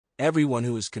Everyone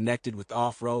who is connected with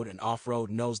off-road and off-road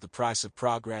knows the price of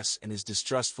progress and is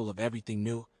distrustful of everything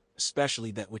new, especially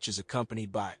that which is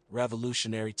accompanied by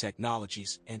revolutionary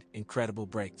technologies and incredible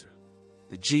breakthrough.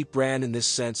 The Jeep brand in this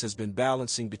sense has been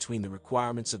balancing between the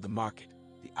requirements of the market,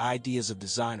 the ideas of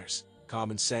designers,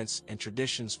 common sense, and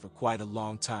traditions for quite a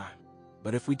long time.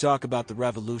 But if we talk about the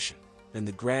revolution, then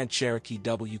the Grand Cherokee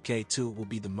WK2 will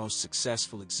be the most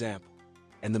successful example,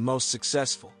 and the most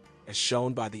successful, as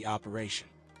shown by the operation.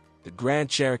 The Grand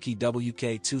Cherokee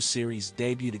WK2 series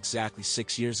debuted exactly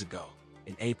 6 years ago,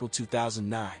 in April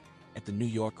 2009, at the New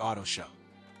York Auto Show.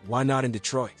 Why not in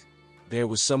Detroit? There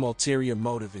was some ulterior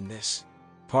motive in this,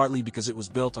 partly because it was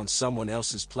built on someone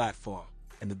else's platform,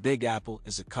 and the Big Apple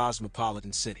is a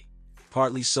cosmopolitan city,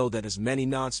 partly so that as many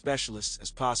non-specialists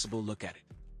as possible look at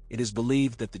it. It is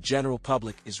believed that the general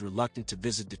public is reluctant to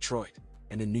visit Detroit,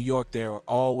 and in New York there are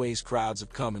always crowds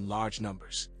have come in large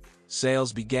numbers.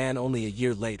 Sales began only a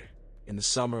year later, in the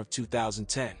summer of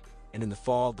 2010, and in the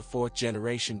fall the fourth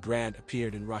generation Grand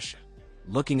appeared in Russia.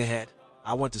 Looking ahead,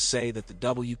 I want to say that the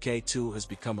WK2 has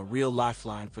become a real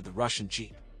lifeline for the Russian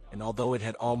Jeep, and although it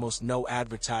had almost no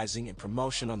advertising and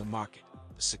promotion on the market,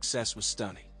 the success was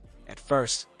stunning. At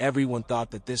first, everyone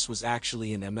thought that this was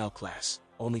actually an ML class,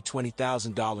 only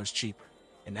 $20,000 cheaper,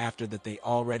 and after that they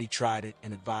already tried it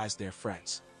and advised their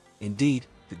friends. Indeed,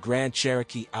 the Grand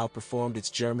Cherokee outperformed its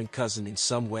German cousin in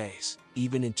some ways,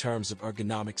 even in terms of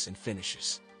ergonomics and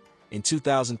finishes. In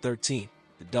 2013,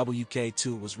 the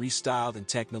WK2 was restyled and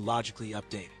technologically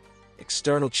updated.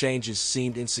 External changes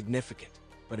seemed insignificant,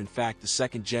 but in fact the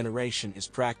second generation is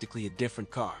practically a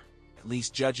different car, at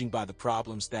least judging by the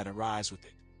problems that arise with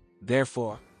it.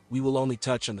 Therefore, we will only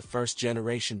touch on the first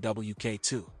generation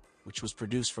WK2, which was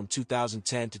produced from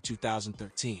 2010 to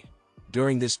 2013.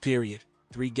 During this period,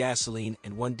 3 gasoline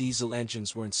and 1 diesel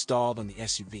engines were installed on the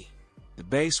SUV. The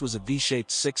base was a V-shaped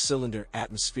 6-cylinder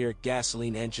atmospheric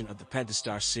gasoline engine of the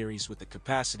Pentastar series with a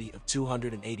capacity of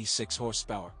 286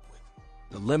 horsepower.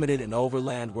 The Limited and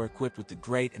Overland were equipped with the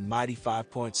great and mighty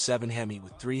 5.7 Hemi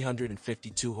with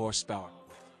 352 horsepower.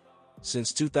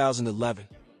 Since 2011,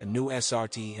 a new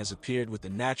SRT has appeared with a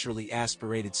naturally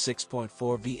aspirated 6.4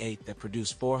 V8 that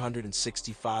produced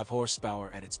 465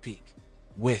 horsepower at its peak.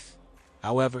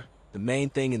 However, the main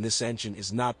thing in this engine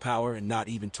is not power and not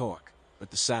even torque, but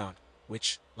the sound,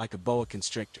 which, like a boa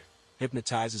constrictor,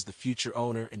 hypnotizes the future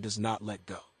owner and does not let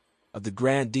go. Of the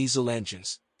Grand diesel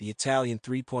engines, the Italian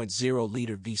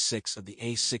 3.0-liter V6 of the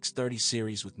A630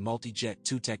 series with multi-jet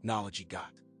 2 technology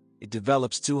got. It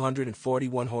develops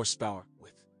 241 horsepower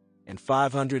and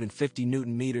 550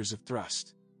 Nm of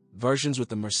thrust. Versions with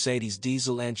the Mercedes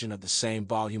diesel engine of the same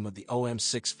volume of the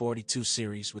OM642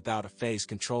 series without a phase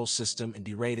control system and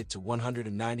derated to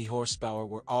 190 horsepower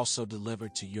were also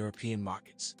delivered to European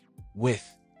markets.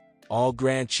 All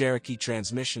Grand Cherokee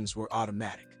transmissions were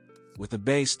automatic. With a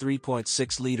base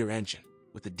 3.6-liter engine,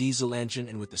 with a diesel engine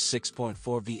and with a 6.4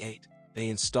 V8, they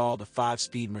installed a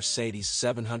 5-speed Mercedes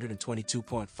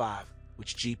 722.5,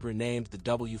 which Jeep renamed the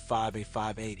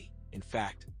W5A580. In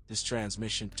fact, this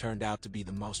transmission turned out to be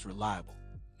the most reliable.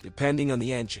 Depending on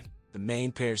the engine, the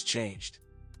main pairs changed.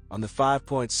 On the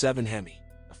 5.7 Hemi,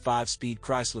 a 5-speed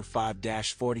Chrysler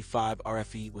 5-45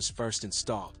 RFE was first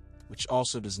installed, which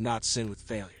also does not sin with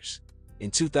failures. In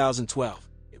 2012,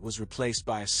 it was replaced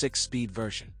by a 6-speed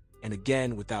version, and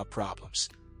again without problems.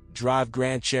 Drive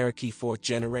Grand Cherokee 4th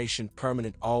generation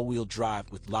permanent all-wheel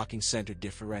drive with locking center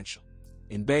differential.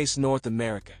 In base North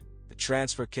America, the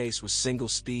transfer case was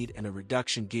single-speed and a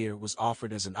reduction gear was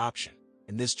offered as an option,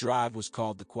 and this drive was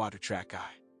called the Quadra-Trac I.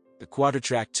 The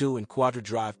Quadra-Trac 2 and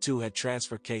Quadra-Drive 2 had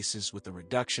transfer cases with a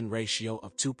reduction ratio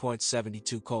of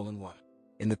 2.72:1.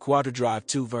 In the Quadra-Drive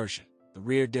 2 version, the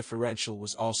rear differential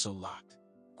was also locked.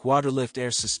 Quadra-Lift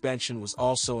air suspension was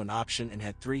also an option and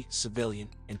had 3 civilian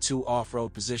and 2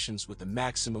 off-road positions with a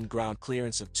maximum ground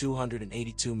clearance of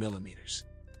 282 mm.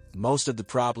 Most of the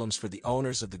problems for the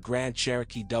owners of the Grand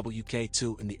Cherokee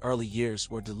WK2 in the early years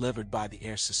were delivered by the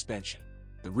air suspension.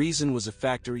 The reason was a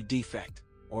factory defect,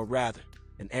 or rather,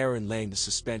 an error in laying the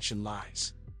suspension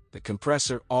lines. The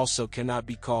compressor also cannot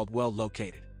be called well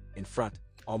located, in front,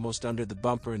 almost under the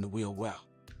bumper in the wheel well.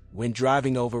 When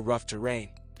driving over rough terrain,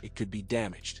 it could be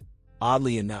damaged.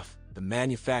 Oddly enough, the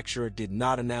manufacturer did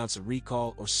not announce a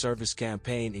recall or service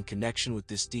campaign in connection with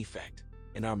this defect,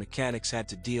 and our mechanics had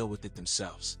to deal with it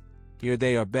themselves. Here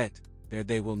they are bent, there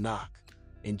they will knock.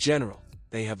 In general,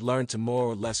 they have learned to more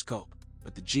or less cope,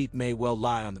 but the Jeep may well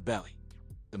lie on the belly.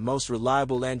 The most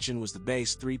reliable engine was the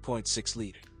base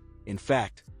 3.6-liter. In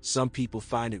fact, some people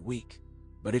find it weak.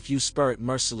 But if you spur it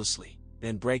mercilessly,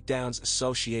 then breakdowns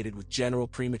associated with general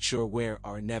premature wear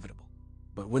are inevitable.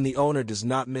 But when the owner does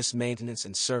not miss maintenance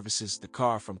and services the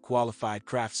car from qualified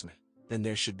craftsmen, then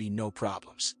there should be no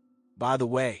problems. By the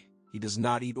way, he does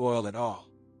not eat oil at all.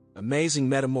 Amazing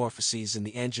metamorphoses in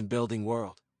the engine-building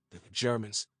world. The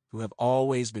Germans, who have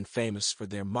always been famous for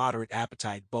their moderate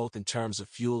appetite both in terms of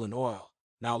fuel and oil,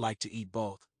 now like to eat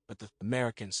both, but the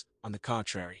Americans, on the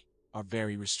contrary, are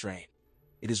very restrained.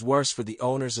 It is worse for the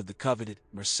owners of the coveted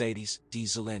Mercedes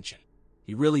diesel engine.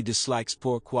 He really dislikes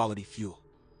poor quality fuel.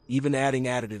 Even adding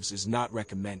additives is not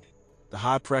recommended. The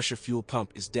high-pressure fuel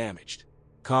pump is damaged.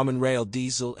 Common rail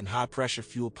diesel and high-pressure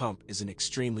fuel pump is an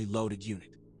extremely loaded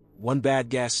unit. One bad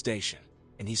gas station,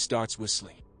 and he starts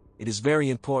whistling. It is very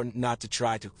important not to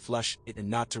try to flush it and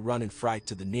not to run in fright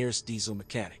to the nearest diesel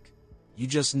mechanic. You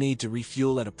just need to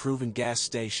refuel at a proven gas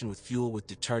station with fuel with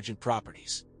detergent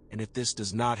properties, and if this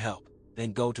does not help,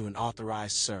 then go to an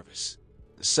authorized service.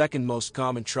 The second most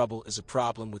common trouble is a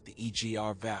problem with the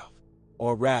EGR valve,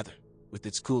 or rather, with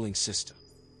its cooling system.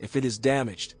 If it is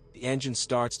damaged, the engine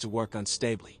starts to work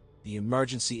unstably, the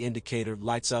emergency indicator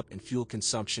lights up and fuel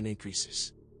consumption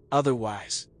increases.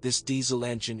 Otherwise, this diesel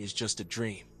engine is just a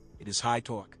dream. It is high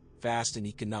torque, fast and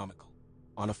economical.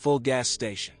 On a full gas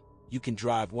station, you can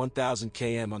drive 1,000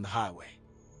 km on the highway.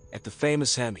 At the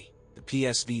famous Hemi, the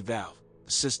PSV valve,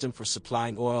 the system for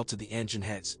supplying oil to the engine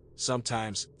heads,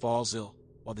 sometimes falls ill,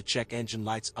 while the check engine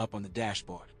lights up on the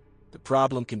dashboard. The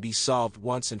problem can be solved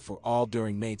once and for all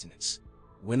during maintenance.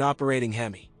 When operating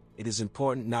Hemi, it is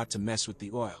important not to mess with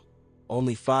the oil.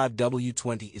 Only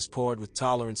 5W20 is poured with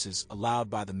tolerances allowed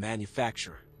by the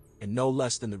manufacturer, and no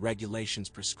less than the regulations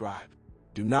prescribe.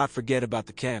 Do not forget about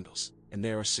the candles, and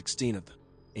there are 16 of them.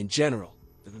 In general,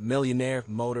 the Millionaire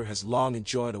motor has long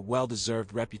enjoyed a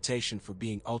well-deserved reputation for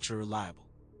being ultra-reliable.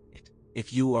 It,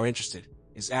 if you are interested,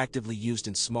 is actively used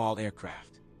in small aircraft.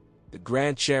 The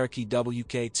Grand Cherokee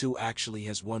WK2 actually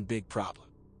has one big problem.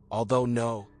 Although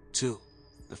no, two.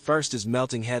 The first is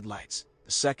melting headlights,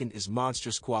 the second is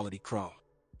monstrous quality chrome.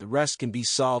 The rest can be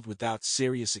solved without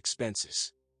serious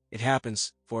expenses. It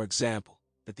happens, for example,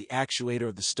 that the actuator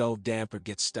of the stove damper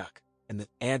gets stuck, and the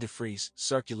antifreeze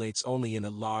circulates only in a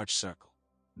large circle.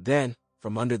 Then,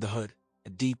 from under the hood, a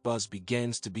deep buzz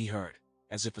begins to be heard,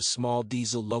 as if a small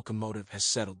diesel locomotive has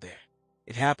settled there.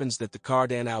 It happens that the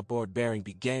cardan outboard bearing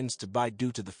begins to bite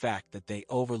due to the fact that they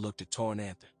overlooked a torn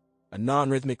anther. A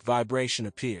non-rhythmic vibration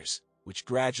appears, which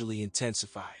gradually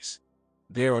intensifies.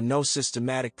 There are no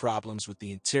systematic problems with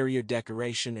the interior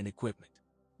decoration and equipment.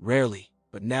 Rarely,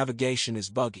 but navigation is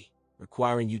buggy,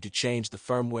 requiring you to change the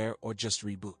firmware or just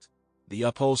reboot. The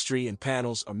upholstery and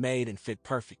panels are made and fit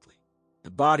perfectly.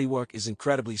 The bodywork is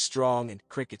incredibly strong and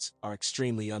crickets are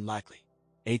extremely unlikely.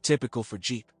 Atypical for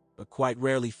Jeep, but quite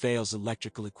rarely fails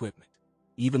electrical equipment.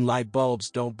 Even light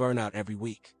bulbs don't burn out every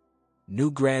week.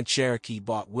 New Grand Cherokee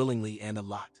bought willingly and a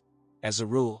lot. As a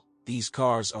rule, these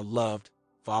cars are loved,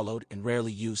 followed, and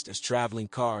rarely used as traveling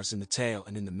cars in the tail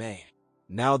and in the main.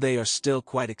 Now they are still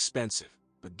quite expensive,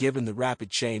 but given the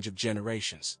rapid change of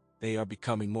generations, they are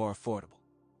becoming more affordable.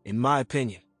 In my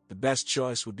opinion, the best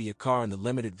choice would be a car in the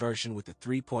limited version with a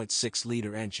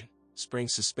 3.6-liter engine, spring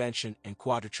suspension, and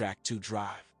quadra-track 2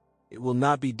 drive. It will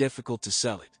not be difficult to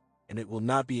sell it, and it will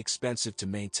not be expensive to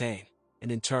maintain,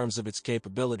 and in terms of its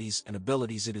capabilities and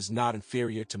abilities it is not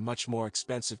inferior to much more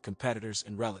expensive competitors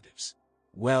and relatives.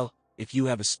 Well, if you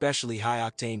have especially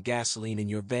high-octane gasoline in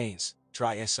your veins,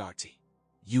 try SRT.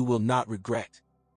 You will not regret.